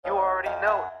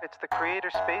note, it's the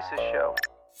Creator Spaces show.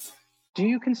 Do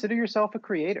you consider yourself a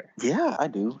creator? Yeah, I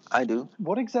do.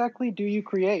 What exactly do you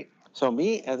create? So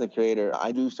me as a creator,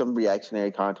 I do some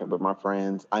reactionary content with my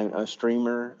friends. I'm a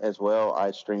streamer as well.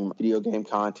 I stream video game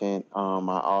content. I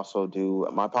also do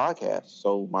my podcast.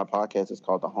 So my podcast is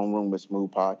called the Homeroom with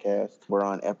Smooth Podcast. We're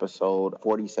on episode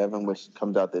 47, which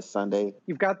comes out this Sunday.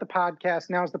 You've got the podcast.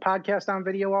 Now, is the podcast on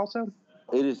video also?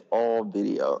 It is all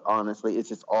video, honestly. It's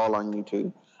just all on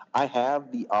YouTube. I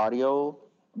have the audio,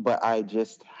 but I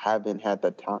just haven't had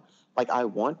the time. Like, I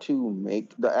want to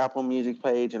make the Apple Music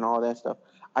page and all that stuff.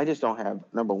 I just don't have,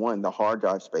 number one, the hard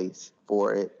drive space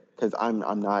for it because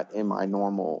I'm not in my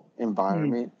normal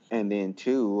environment. And then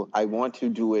two, I want to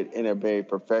do it in a very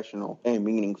professional and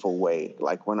meaningful way.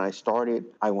 Like when I started,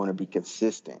 I want to be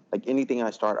consistent. Like anything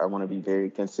I start, I want to be very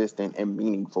consistent and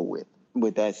meaningful with.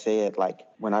 With that said, like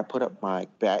when I put up my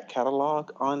back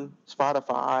catalog on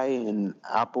Spotify and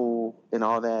Apple and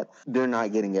all that, they're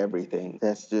not getting everything.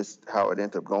 That's just how it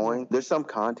ends up going. There's some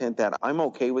content that I'm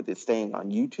okay with it staying on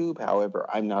YouTube. However,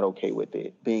 I'm not okay with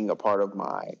it being a part of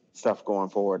my stuff going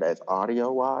forward as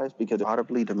audio wise, because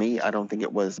audibly to me, I don't think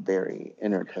it was very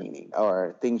entertaining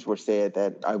or things were said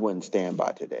that I wouldn't stand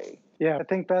by today. Yeah, I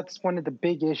think that's one of the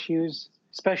big issues.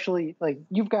 Especially, like,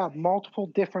 you've got multiple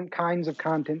different kinds of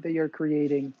content that you're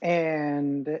creating,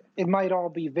 and it might all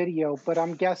be video, but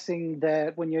I'm guessing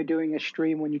that when you're doing a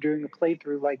stream, when you're doing a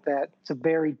playthrough like that, it's a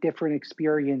very different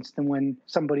experience than when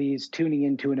somebody's tuning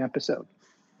into an episode.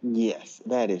 Yes,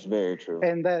 that is very true.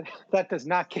 And that does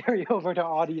not carry over to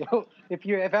audio. If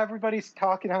everybody's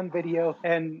talking on video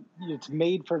and it's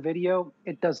made for video,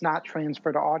 it does not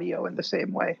transfer to audio in the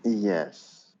same way.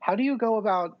 Yes. How do you go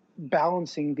about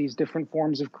balancing these different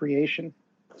forms of creation?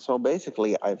 So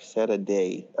basically, I've set a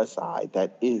day aside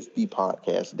that is the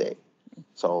podcast day.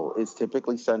 So it's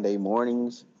typically Sunday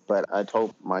mornings, but I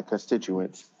told my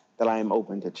constituents that I am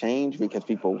open to change because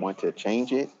people want to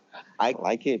change it. I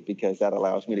like it because that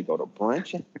allows me to go to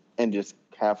brunch and just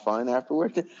have fun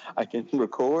afterwards. I can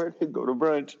record, go to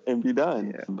brunch, and be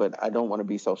done. Yeah. But I don't want to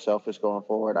be so selfish going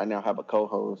forward. I now have a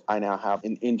co-host. I now have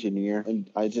an engineer, and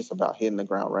I just about hitting the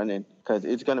ground running because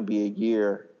it's going to be a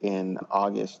year in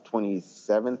August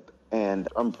 27th, and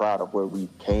I'm proud of where we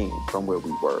came from where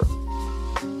we were.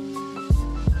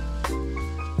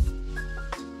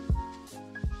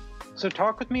 So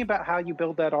talk with me about how you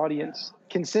build that audience.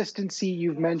 Consistency,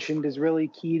 you've mentioned, is really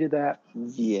key to that.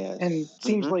 Yes. And it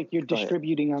seems like you're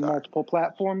distributing on multiple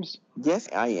platforms. Yes,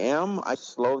 I am. I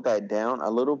slowed that down a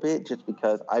little bit just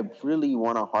because I really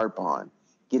want to harp on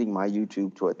getting my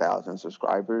YouTube to 1,000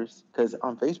 subscribers. Because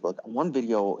on Facebook, one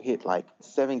video hit like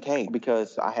 7K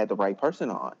because I had the right person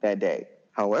on that day.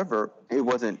 However, it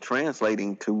wasn't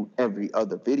translating to every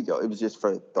other video. It was just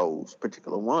for those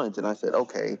particular ones. And I said,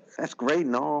 okay, that's great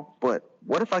and all, but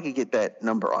what if I could get that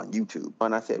number on YouTube?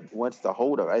 And I said, what's the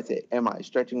holdup? I said, am I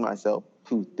stretching myself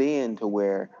too thin to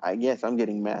where I guess I'm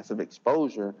getting massive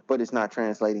exposure, but it's not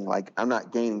translating, like I'm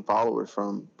not gaining followers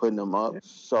from putting them up.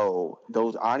 So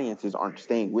those audiences aren't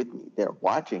staying with me. They're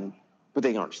watching, but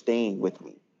they aren't staying with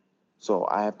me. So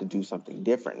I have to do something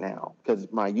different now because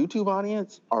my YouTube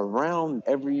audience, around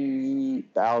every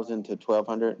 1,000 to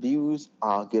 1,200 views,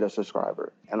 I'll get a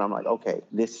subscriber. And I'm like, okay,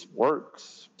 this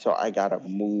works. So I got to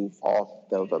move off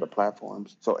those other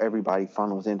platforms so everybody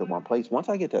funnels into one place. Once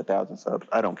I get to 1,000 subs,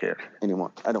 I don't care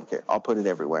anymore. I don't care. I'll put it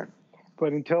everywhere.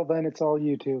 But until then, it's all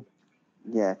YouTube.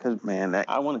 Yeah, because, man,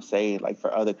 I want to say, like,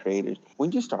 for other creators,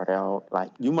 when you start out, like,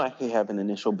 you might have an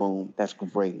initial boom. That's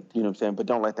great. You know what I'm saying? But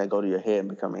don't let that go to your head and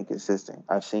become inconsistent.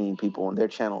 I've seen people on their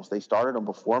channels, they started them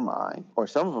before mine, or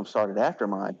some of them started after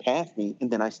mine, passed me, and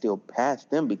then I still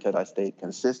passed them because I stayed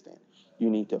consistent.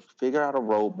 You need to figure out a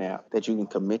roadmap that you can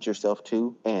commit yourself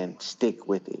to and stick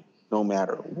with it, no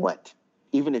matter what.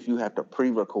 Even if you have to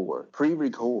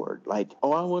pre-record, like,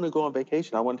 oh, I want to go on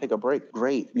vacation, I want to take a break.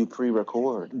 Great, you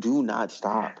pre-record. Do not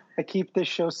stop. I keep this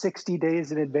show 60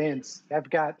 days in advance. I've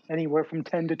got anywhere from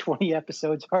 10 to 20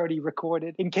 episodes already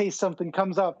recorded. In case something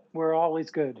comes up, we're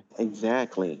always good.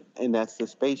 Exactly. And that's the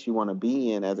space you want to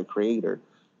be in as a creator,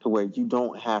 to where you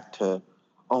don't have to,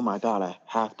 oh my God, I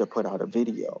have to put out a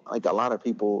video. Like a lot of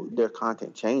people, their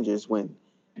content changes when,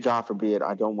 God forbid,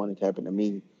 I don't want it to happen to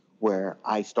me, where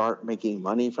I start making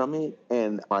money from it,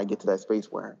 and I get to that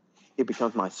space where it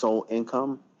becomes my sole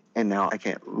income, and now I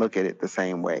can't look at it the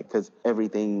same way because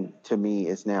everything to me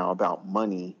is now about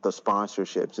money, the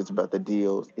sponsorships, it's about the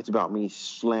deals, it's about me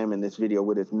slamming this video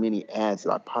with as many ads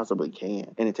as I possibly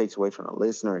can, and it takes away from the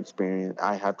listener experience.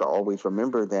 I have to always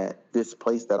remember that this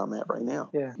place that I'm at right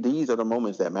now, these are the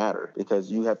moments that matter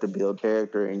because you have to build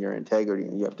character and your integrity,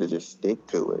 and you have to just stick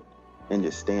to it and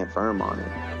just stand firm on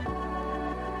it.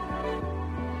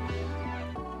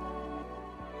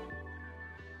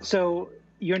 So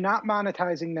you're not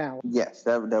monetizing now. Yes,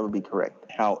 that would be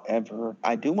correct. However,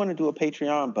 I do want to do a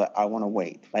Patreon, but I want to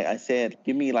wait. Like I said,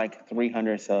 give me like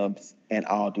 300 subs and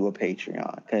I'll do a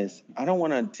Patreon, because I don't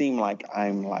want to seem like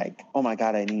I'm like, oh my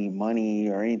God, I need money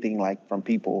or anything like from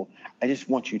people. I just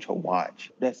want you to watch.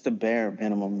 That's the bare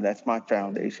minimum. That's my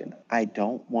foundation. I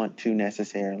don't want to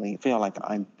necessarily feel like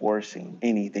I'm forcing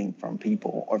anything from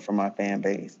people or from my fan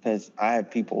base, because I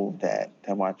have people that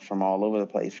watch from all over the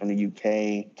place, from the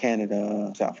UK,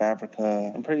 Canada, South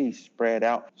Africa. I'm pretty spread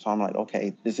out. So I'm like,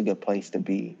 okay, this is a good place to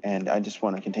be. And I just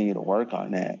want to continue to work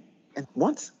on that. And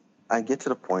once I get to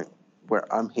the point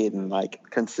where I'm hitting like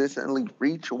consistently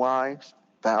reach-wise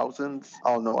thousands,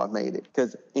 I'll know I made it.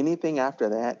 Because anything after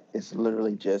that is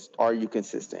literally just, are you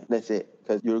consistent? That's it.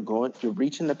 Because you're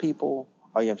reaching the people.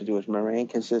 All you have to do is remain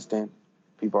consistent.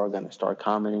 People are going to start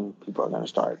commenting. People are going to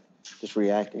start just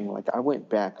reacting. Like, I went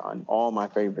back on all my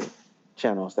favorite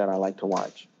channels that I like to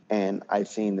watch, and I've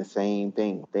seen the same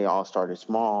thing. They all started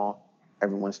small.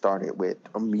 Everyone started with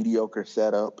a mediocre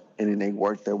setup, and then they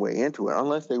worked their way into it,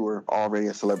 unless they were already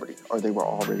a celebrity or they were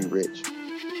already rich.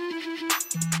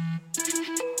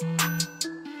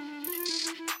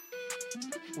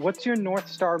 What's your North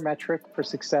Star metric for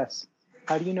success?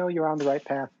 How do you know you're on the right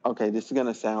path? Okay, this is going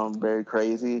to sound very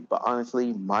crazy, but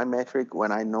honestly, my metric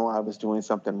when I know I was doing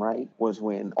something right was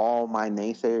when all my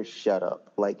naysayers shut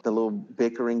up. Like the little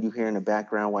bickering you hear in the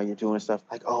background while you're doing stuff,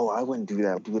 like, oh, I wouldn't do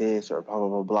that, do this, or blah, blah,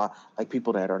 blah, blah. Like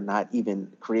people that are not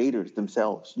even creators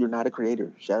themselves. You're not a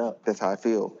creator. Shut up. That's how I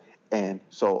feel. And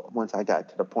so once I got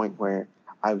to the point where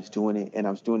I was doing it and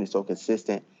I was doing it so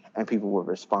consistent, and people were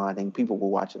responding. People were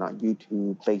watching on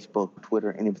YouTube, Facebook, Twitter,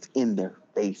 and it was in their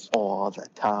face all the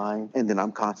time. And then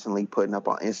I'm constantly putting up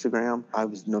on Instagram. I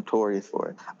was notorious for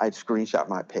it. I'd screenshot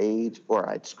my page or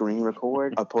I'd screen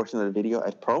record a portion of the video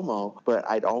as promo, but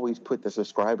I'd always put the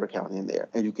subscriber count in there.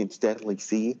 And you can steadily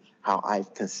see how I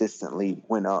consistently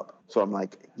went up. So I'm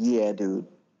like, yeah, dude,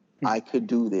 I could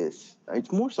do this.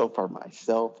 It's more so for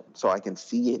myself, so I can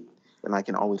see it. And I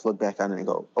can always look back on it and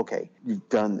go, okay, you've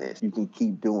done this. You can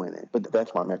keep doing it. But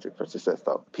that's my metric for success,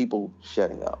 though. People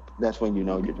shutting up. That's when you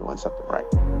know you're doing something right.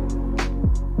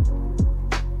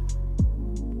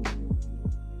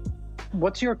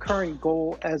 What's your current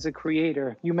goal as a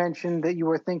creator? You mentioned that you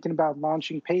were thinking about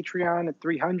launching Patreon at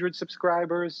 300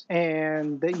 subscribers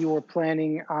and that you were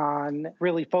planning on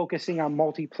really focusing on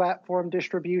multi-platform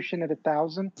distribution at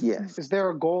 1,000. Yes. Is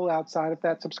there a goal outside of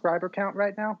that subscriber count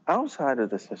right now? Outside of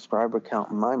the subscriber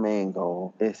count, my main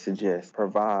goal is to just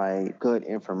provide good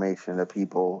information to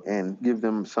people and give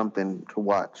them something to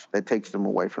watch that takes them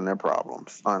away from their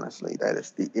problems. Honestly, that is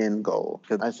the end goal.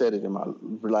 Because I said it in my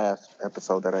last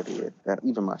episode that I did, that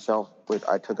even myself,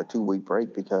 I took a 2-week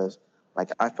break because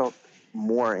I felt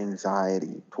more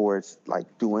anxiety towards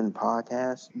doing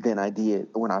podcasts than I did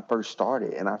when I first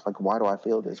started. And I was like, why do I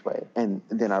feel this way? And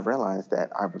then I realized that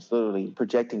I was literally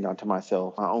projecting onto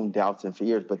myself my own doubts and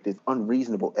fears, but this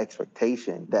unreasonable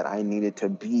expectation that I needed to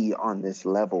be on this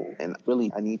level. And really,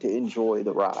 I need to enjoy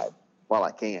the ride while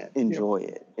I can. Enjoy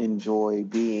it. Enjoy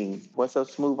being what's up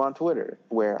smooth on Twitter,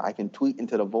 where I can tweet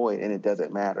into the void and it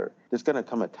doesn't matter. There's going to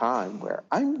come a time where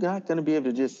I'm not going to be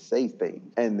able to just say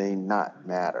things and they not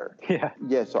matter.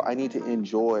 Yeah, so I need to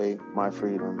enjoy my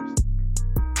freedoms.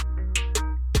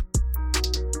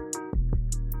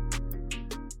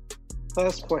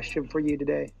 Last question for you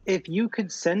today. If you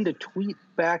could send a tweet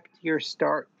back to your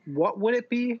start, what would it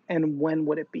be and when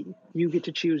would it be? You get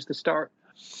to choose the start.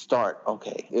 Start,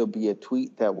 okay. It'll be a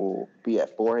tweet that will be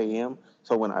at 4 a.m.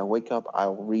 So when I wake up,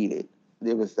 I'll read it.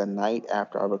 It was the night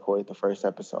after I recorded the first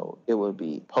episode. It would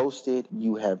be posted.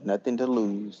 You have nothing to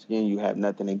lose and you have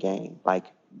nothing to gain.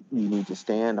 You need to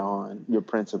stand on your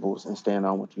principles and stand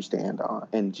on what you stand on.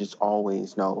 And just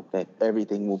always know that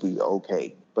everything will be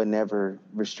okay. But never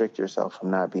restrict yourself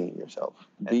from not being yourself.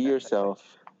 Be yourself,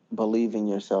 believe in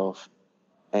yourself,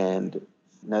 and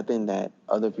nothing that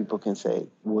other people can say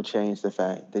will change the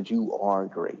fact that you are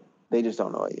great. They just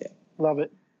don't know it yet. Love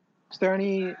it. Is there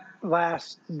any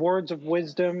last words of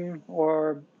wisdom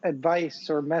or advice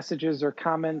or messages or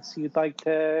comments you'd like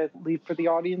to leave for the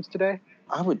audience today?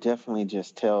 I would definitely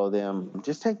just tell them,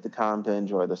 just take the time to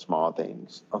enjoy the small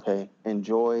things, okay?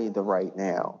 Enjoy the right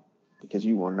now, because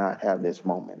you will not have this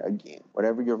moment again.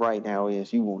 Whatever your right now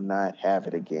is, you will not have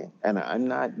it again. And I'm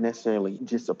not necessarily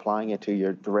just applying it to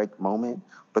your direct moment,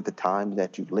 but the time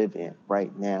that you live in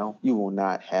right now, you will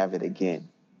not have it again.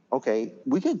 Okay,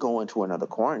 we could go into another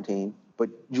quarantine, but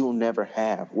you'll never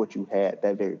have what you had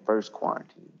that very first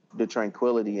quarantine. The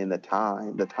tranquility and the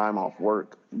time off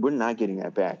work, we're not getting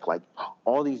that back.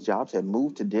 All these jobs have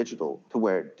moved to digital to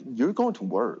where you're going to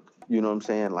work. You know what I'm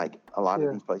saying? Like a lot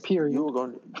of these places,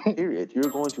 period. you're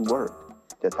going to work.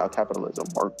 That's how capitalism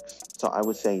works. So I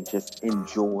would say just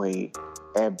enjoy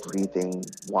everything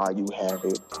while you have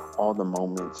it, all the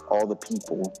moments, all the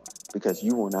people, because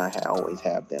you will not always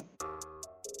have them.